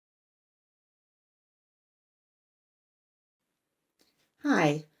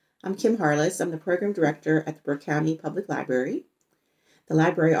Hi, I'm Kim Harless. I'm the Program Director at the Brooke County Public Library. The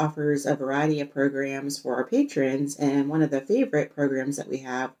library offers a variety of programs for our patrons, and one of the favorite programs that we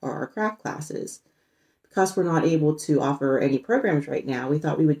have are our craft classes. Because we're not able to offer any programs right now, we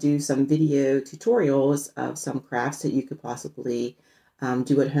thought we would do some video tutorials of some crafts that you could possibly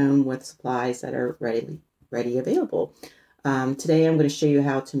do at home with supplies that are ready available. Today I'm going to show you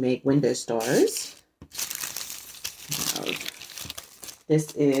how to make window stars.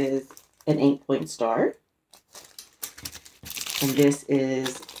 This is an 8-point star, and this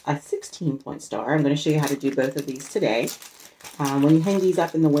is a 16-point star. I'm going to show you how to do both of these today. When you hang these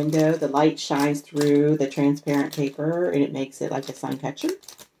up in the window, the light shines through the transparent paper and it makes it like a sun catcher.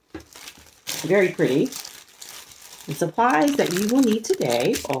 Very pretty. The supplies that you will need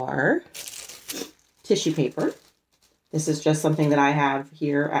today are tissue paper. This is just something that I have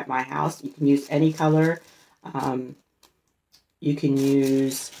here at my house. You can use any color. You can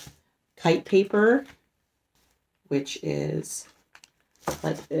use kite paper, which is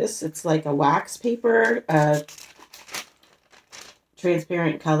like this. It's like a wax paper,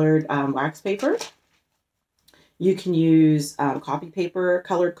 transparent colored wax paper. You can use copy paper,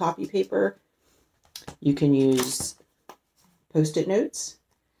 colored copy paper. You can use Post-it notes.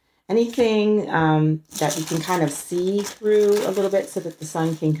 Anything that you can kind of see through a little bit so that the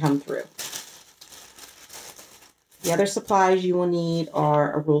sun can come through. The other supplies you will need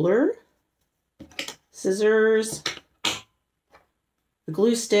are a ruler, scissors, a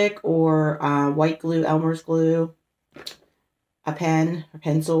glue stick or white glue, Elmer's glue, a pen or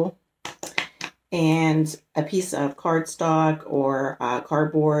pencil, and a piece of cardstock or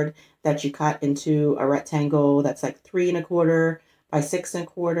cardboard that you cut into a rectangle that's like 3 1/4 by 6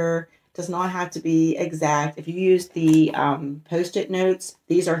 1/4. Does not have to be exact. If you use the Post-it notes,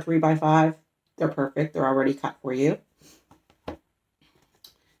 these are 3 by 5. They're perfect. They're already cut for you.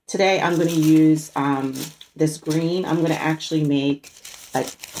 Today I'm going to use this green. I'm going to actually make a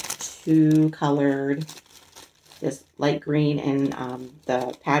 2-colored, this light green and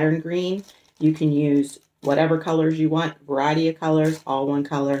the pattern green. You can use whatever colors you want, variety of colors, all one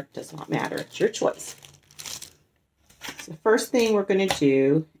color, does not matter. It's your choice. So the first thing we're going to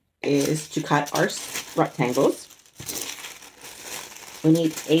do is to cut our rectangles. We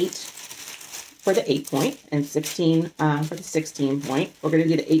need 8 for the 8-point and 16 for the 16-point. We're going to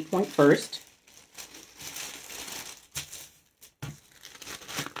do the 8-point first.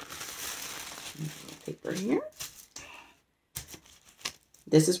 Paper here.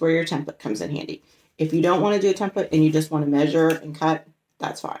 This is where your template comes in handy. If you don't want to do a template and you just want to measure and cut,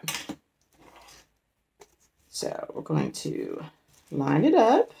 that's fine. So we're going to line it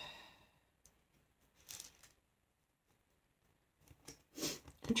up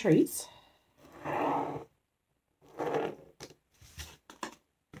and trace.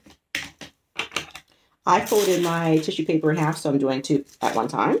 I folded my tissue paper in half, so I'm doing 2 at one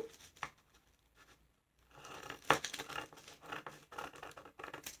time.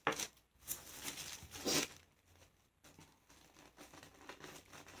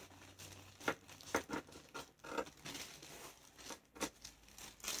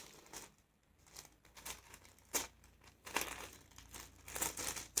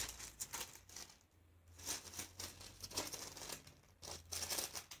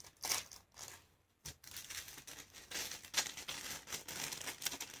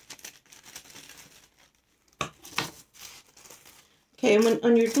 Okay, and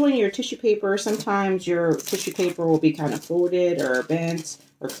when you're doing your tissue paper, sometimes your tissue paper will be kind of folded or bent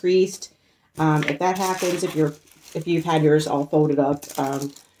or creased. If that happens, if you've had yours all folded up,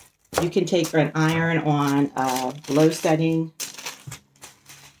 you can take an iron on a low setting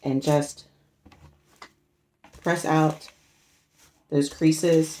and just press out those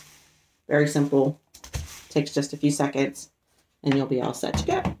creases. Very simple. Takes just a few seconds and you'll be all set to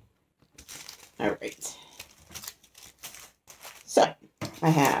go. All right. So I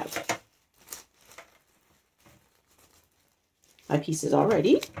have my pieces all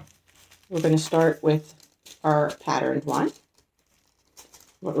ready. We're going to start with our patterned one.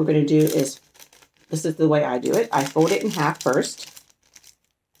 What we're going to do is, this is the way I do it. I fold it in half first.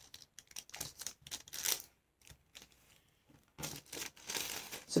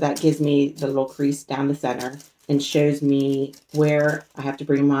 So that gives me the little crease down the center and shows me where I have to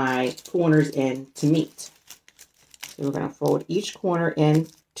bring my corners in to meet. So we're going to fold each corner in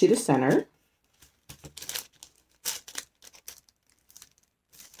to the center.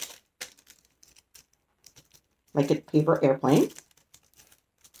 Like a paper airplane.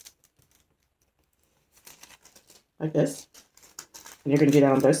 Like this. And you're going to do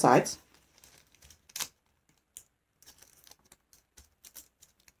that on both sides.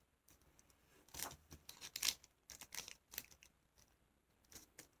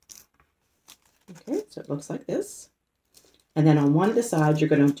 looks like this. And then on one of the sides, you're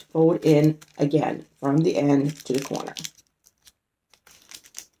going to fold in again from the end to the corner.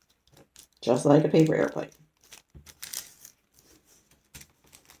 Just like a paper airplane.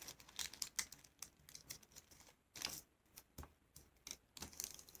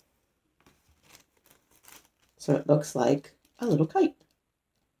 So it looks like a little kite.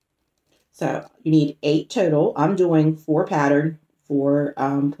 So you need 8 total. I'm doing 4 pattern, 4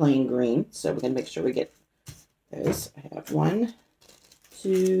 plain green. So we're going to make sure we get those. I have 1,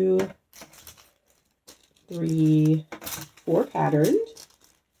 2, 3, 4 patterned.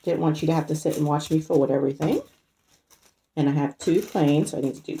 Didn't want you to have to sit and watch me fold everything. And I have 2 plain, so I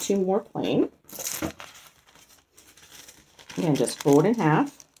need to do 2 more plain. And just fold in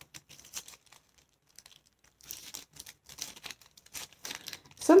half.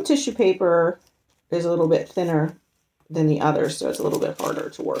 Some tissue paper is a little bit thinner than the others, so it's a little bit harder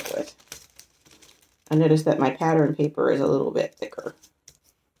to work with. I noticed that my pattern paper is a little bit thicker.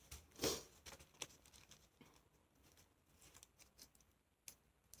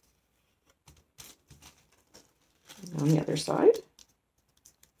 On the other side.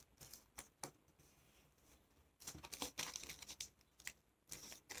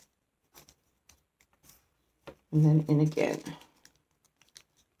 And then in again.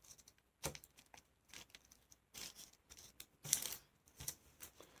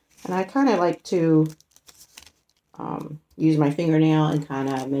 And I kind of like to use my fingernail and kind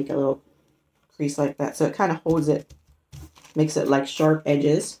of make a little crease like that. So it kind of holds it, makes it like sharp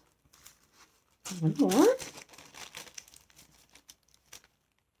edges. One more.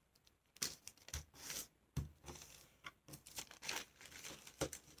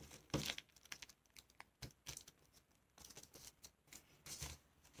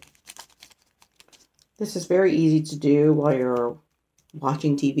 This is very easy to do while you're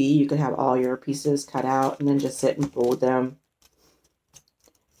watching TV. You could have all your pieces cut out and then just sit and fold them.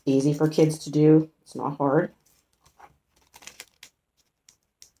 Easy for kids to do. It's not hard.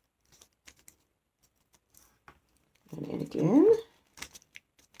 And in again.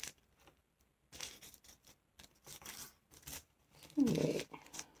 Okay,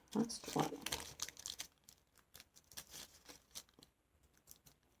 last one.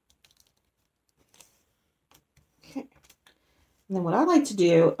 Okay. And then what I like to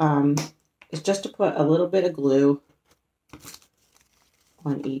do is just to put a little bit of glue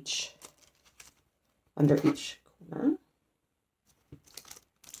on under each corner.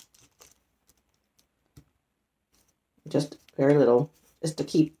 Just very little, just to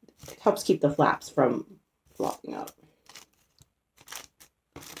keep, it helps keep the flaps from flopping up.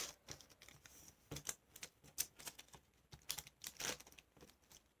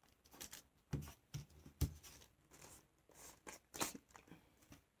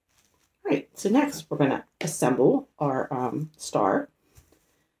 So next we're going to assemble our star.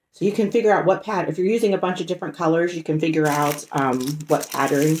 So you can figure out what pattern, if you're using a bunch of different colors, you can figure out what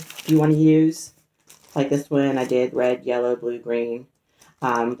pattern you want to use. Like this one, I did red, yellow, blue, green.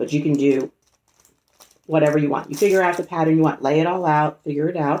 But you can do whatever you want. You figure out the pattern you want, lay it all out, figure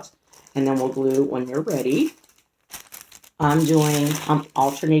it out, and then we'll glue when you're ready. I'm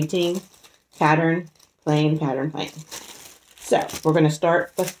alternating pattern, plain, pattern, plain. So we're going to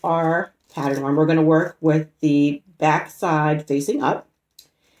start with our pattern one. We're going to work with the back side facing up,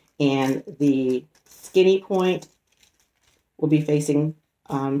 and the skinny point will be facing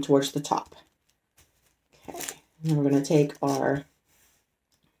towards the top. Okay, and then we're going to take our,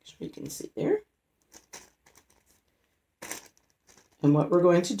 so you can see there. And what we're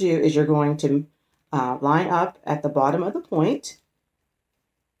going to do is you're going to line up at the bottom of the point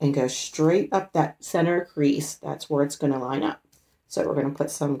and go straight up that center crease. That's where it's going to line up. So we're going to put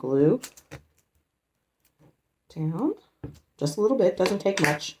some glue down, just a little bit, doesn't take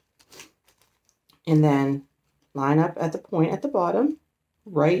much. And then line up at the point at the bottom,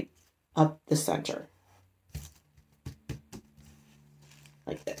 right up the center.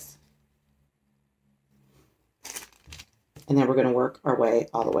 Like this. And then we're going to work our way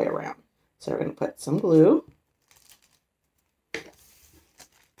all the way around. So we're going to put some glue.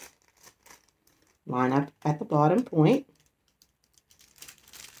 Line up at the bottom point.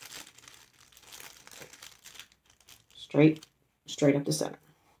 Straight up the center.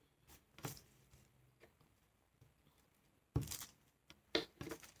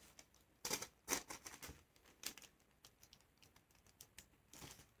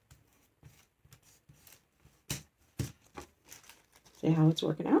 See how it's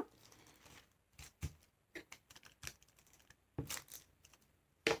working out?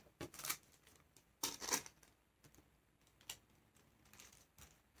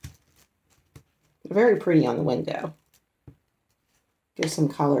 Very very pretty on the window. Give some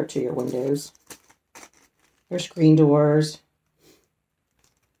color to your windows. There's screen doors.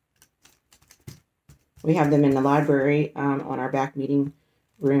 We have them in the library on our back meeting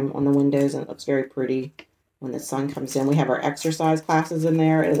room on the windows, and it looks very pretty when the sun comes in. We have our exercise classes in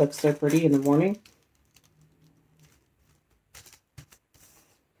there. It looks so pretty in the morning.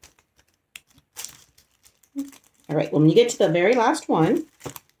 All right, when you get to the very last one,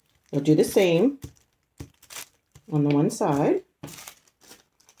 you'll do the same on the one side.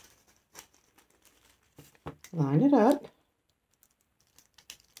 Line it up.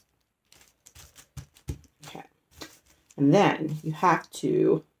 Okay. And then you have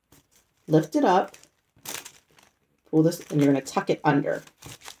to lift it up, pull this, and you're going to tuck it under,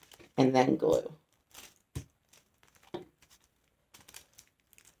 and then glue.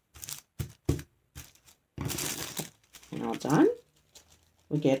 And all done,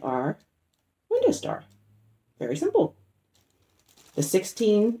 we get our window star. Very simple. The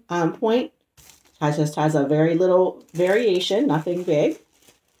 16 point just has a very little variation, nothing big.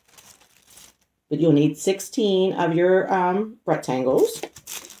 But you'll need 16 of your rectangles.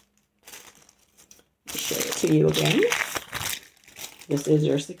 I'll show it to you again. This is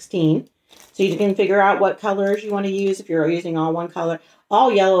your 16. So you can figure out what colors you want to use if you're using all one color.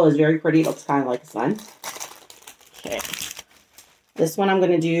 All yellow is very pretty. It looks kind of like the sun. Okay. This one I'm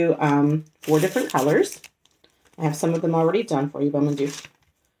going to do 4 different colors. I have some of them already done for you, but I'm going to do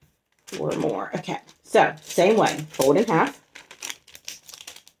 4 more. Okay, so same way, fold in half.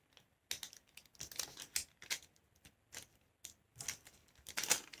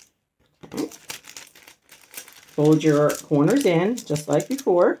 Okay. Fold your corners in just like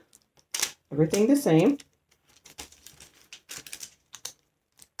before. Everything the same.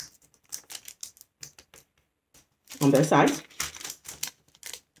 On both sides.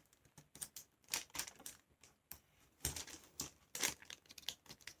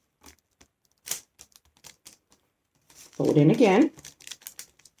 Fold in again.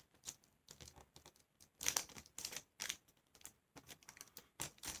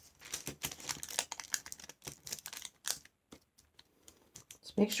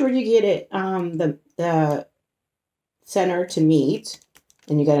 Just make sure you get it the center to meet,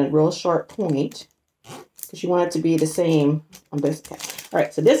 and you got a real sharp point because you want it to be the same on both sides. All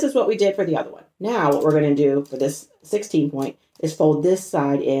right, so this is what we did for the other one. Now what we're going to do for this 16 point is fold this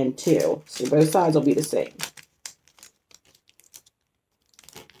side in too, so both sides will be the same.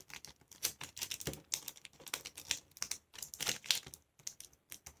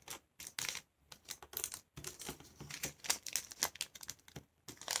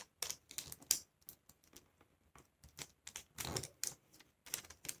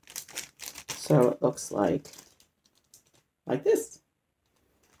 So it looks like this.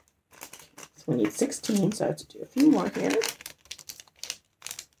 So we need 16, so I have to do a few more here.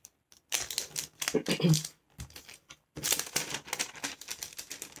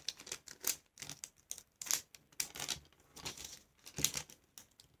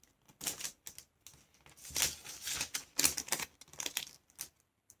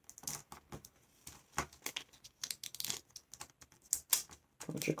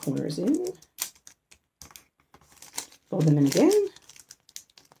 Put your corners in. Fold them in again.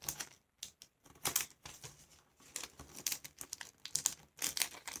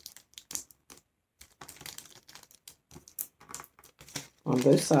 On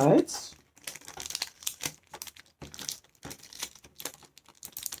both sides.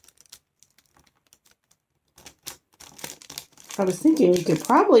 I was thinking you could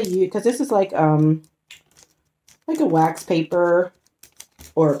probably use, because this is like a wax paper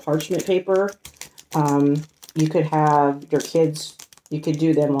or a parchment paper. You could have your kids, you could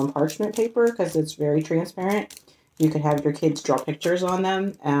do them on parchment paper because it's very transparent. You could have your kids draw pictures on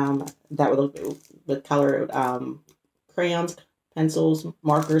them. That would look with colored crayons, pencils,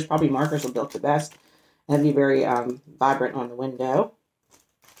 markers. Probably markers will look the best. That'd be very vibrant on the window.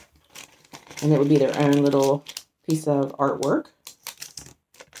 And it would be their own little piece of artwork.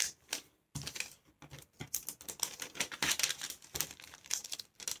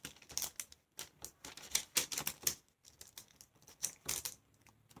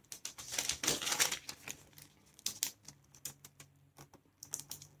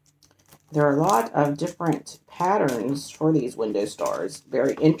 There are a lot of different patterns for these window stars,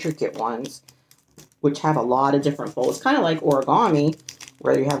 very intricate ones, which have a lot of different folds. Kind of like origami,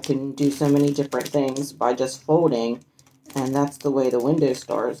 where you have to do so many different things by just folding, and that's the way the window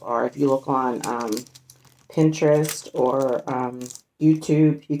stars are. If you look on Pinterest or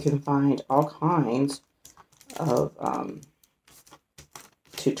YouTube, you can find all kinds of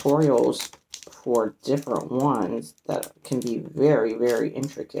tutorials for different ones that can be very, very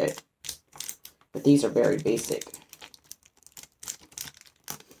intricate. But these are very basic.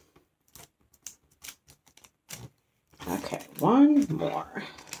 Okay, one more.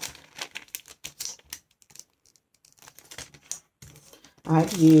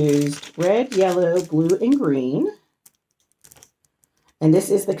 I've used red, yellow, blue, and green. And this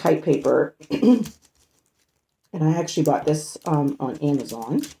is the kite paper. And I actually bought this on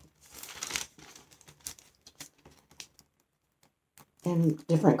Amazon. In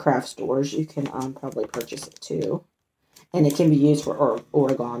different craft stores, you can probably purchase it too. And it can be used for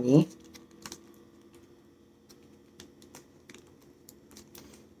origami.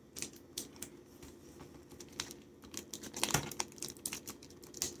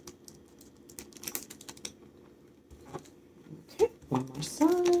 Okay, one more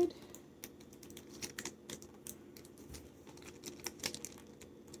side.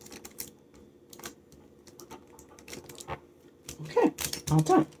 Okay, all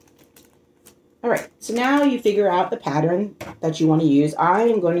done. All right, so now you figure out the pattern that you want to use. I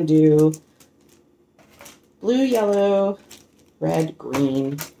am going to do blue, yellow, red,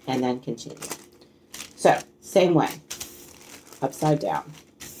 green, and then continue. So, same way, upside down.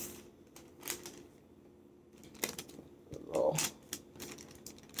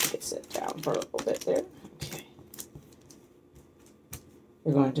 Get sit down for a little bit there. Okay.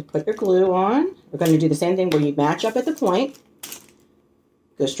 You're going to put your glue on. We're going to do the same thing where you match up at the point.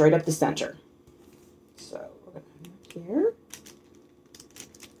 Go straight up the center. So we're going to come here.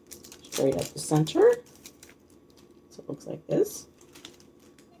 Straight up the center. So it looks like this.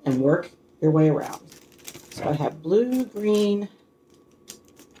 And work your way around. So I have blue, green,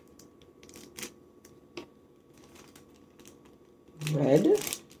 red,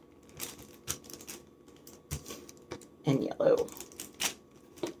 and yellow.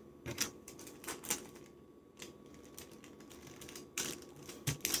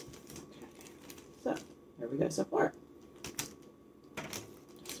 So there we go so far.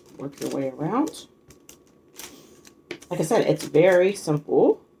 Just work your way around. Like I said, it's very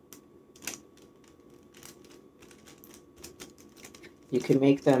simple. You can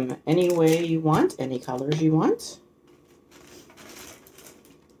make them any way you want, any colors you want.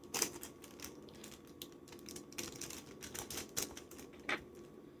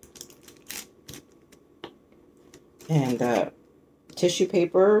 And tissue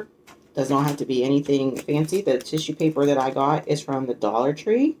paper does not have to be anything fancy. The tissue paper that I got is from the Dollar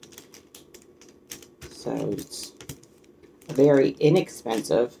Tree. So it's a very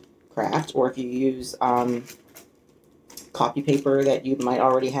inexpensive craft. Or if you use copy paper that you might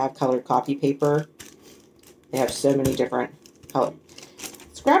already have, colored copy paper. They have so many different colors.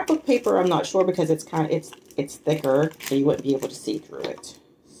 Scrapbook paper, I'm not sure because it's it's thicker, so you wouldn't be able to see through it.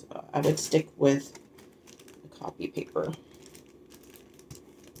 So I would stick with copy paper.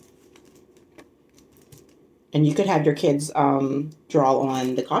 And you could have your kids draw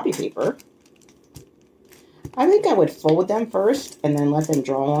on the copy paper. I think I would fold them first and then let them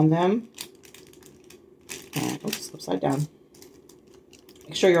draw on them. And, oops, upside down.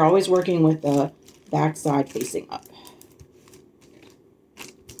 Make sure you're always working with the back side facing up.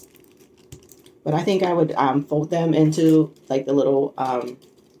 But I think I would fold them into like the little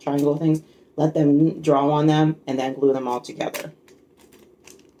triangle things. Let them draw on them and then glue them all together.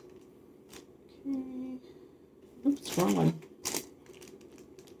 Okay. Oops, wrong one.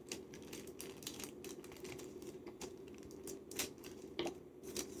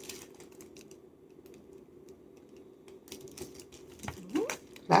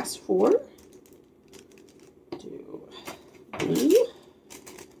 Last four. Do blue.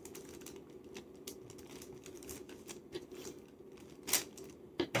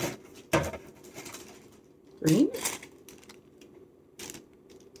 Green.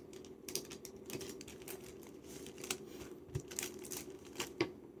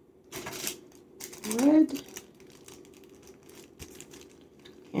 Red.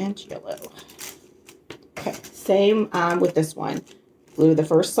 And yellow. Okay, same with this one. Glue the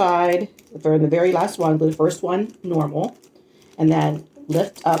first side, for the very last one, glue the first one normal, and then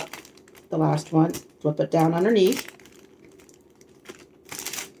lift up the last one, flip it down underneath,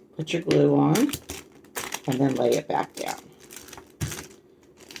 put your glue on, and then lay it back down.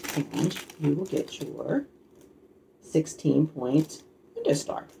 And you will get your 16-point window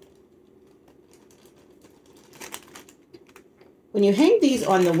star. When you hang these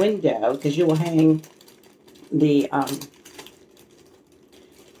on the window, because you will hang the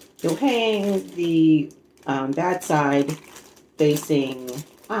bad side facing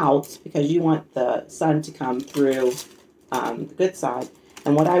out because you want the sun to come through the good side.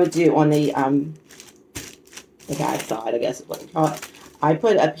 And what I would do on the bad side, I guess is what you call it, I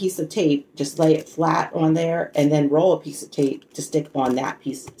put a piece of tape, just lay it flat on there, and then roll a piece of tape to stick on that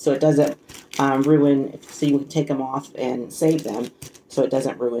piece so it doesn't ruin, so you can take them off and save them so it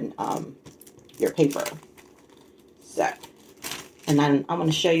doesn't ruin your paper. So, and then I'm going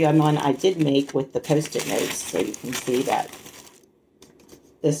to show you one I did make with the Post-it notes so you can see that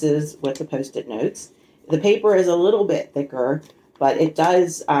this is with the Post-it notes. The paper is a little bit thicker, but it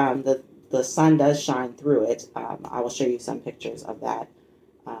does, the sun does shine through it. I will show you some pictures of that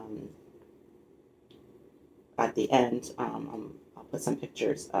at the end. I'll put some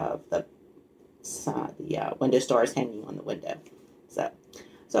pictures of the window stars hanging on the window. So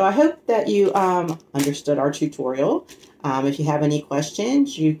I hope that you understood our tutorial. If you have any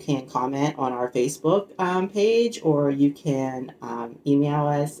questions, you can comment on our Facebook page, or you can email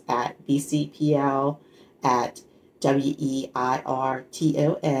us at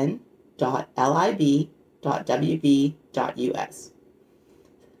bcpl@weirton.lib.wv.us.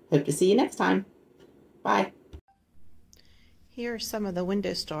 Hope to see you next time. Bye. Here are some of the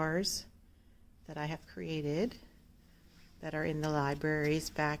window stars that I have created that are in the library's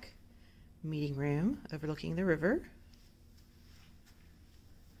back meeting room overlooking the river.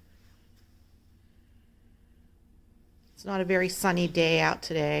 It's not a very sunny day out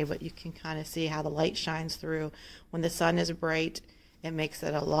today, but you can kind of see how the light shines through. When the sun is bright, it makes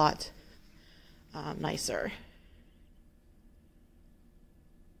it a lot nicer.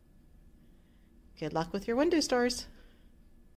 Good luck with your window stars.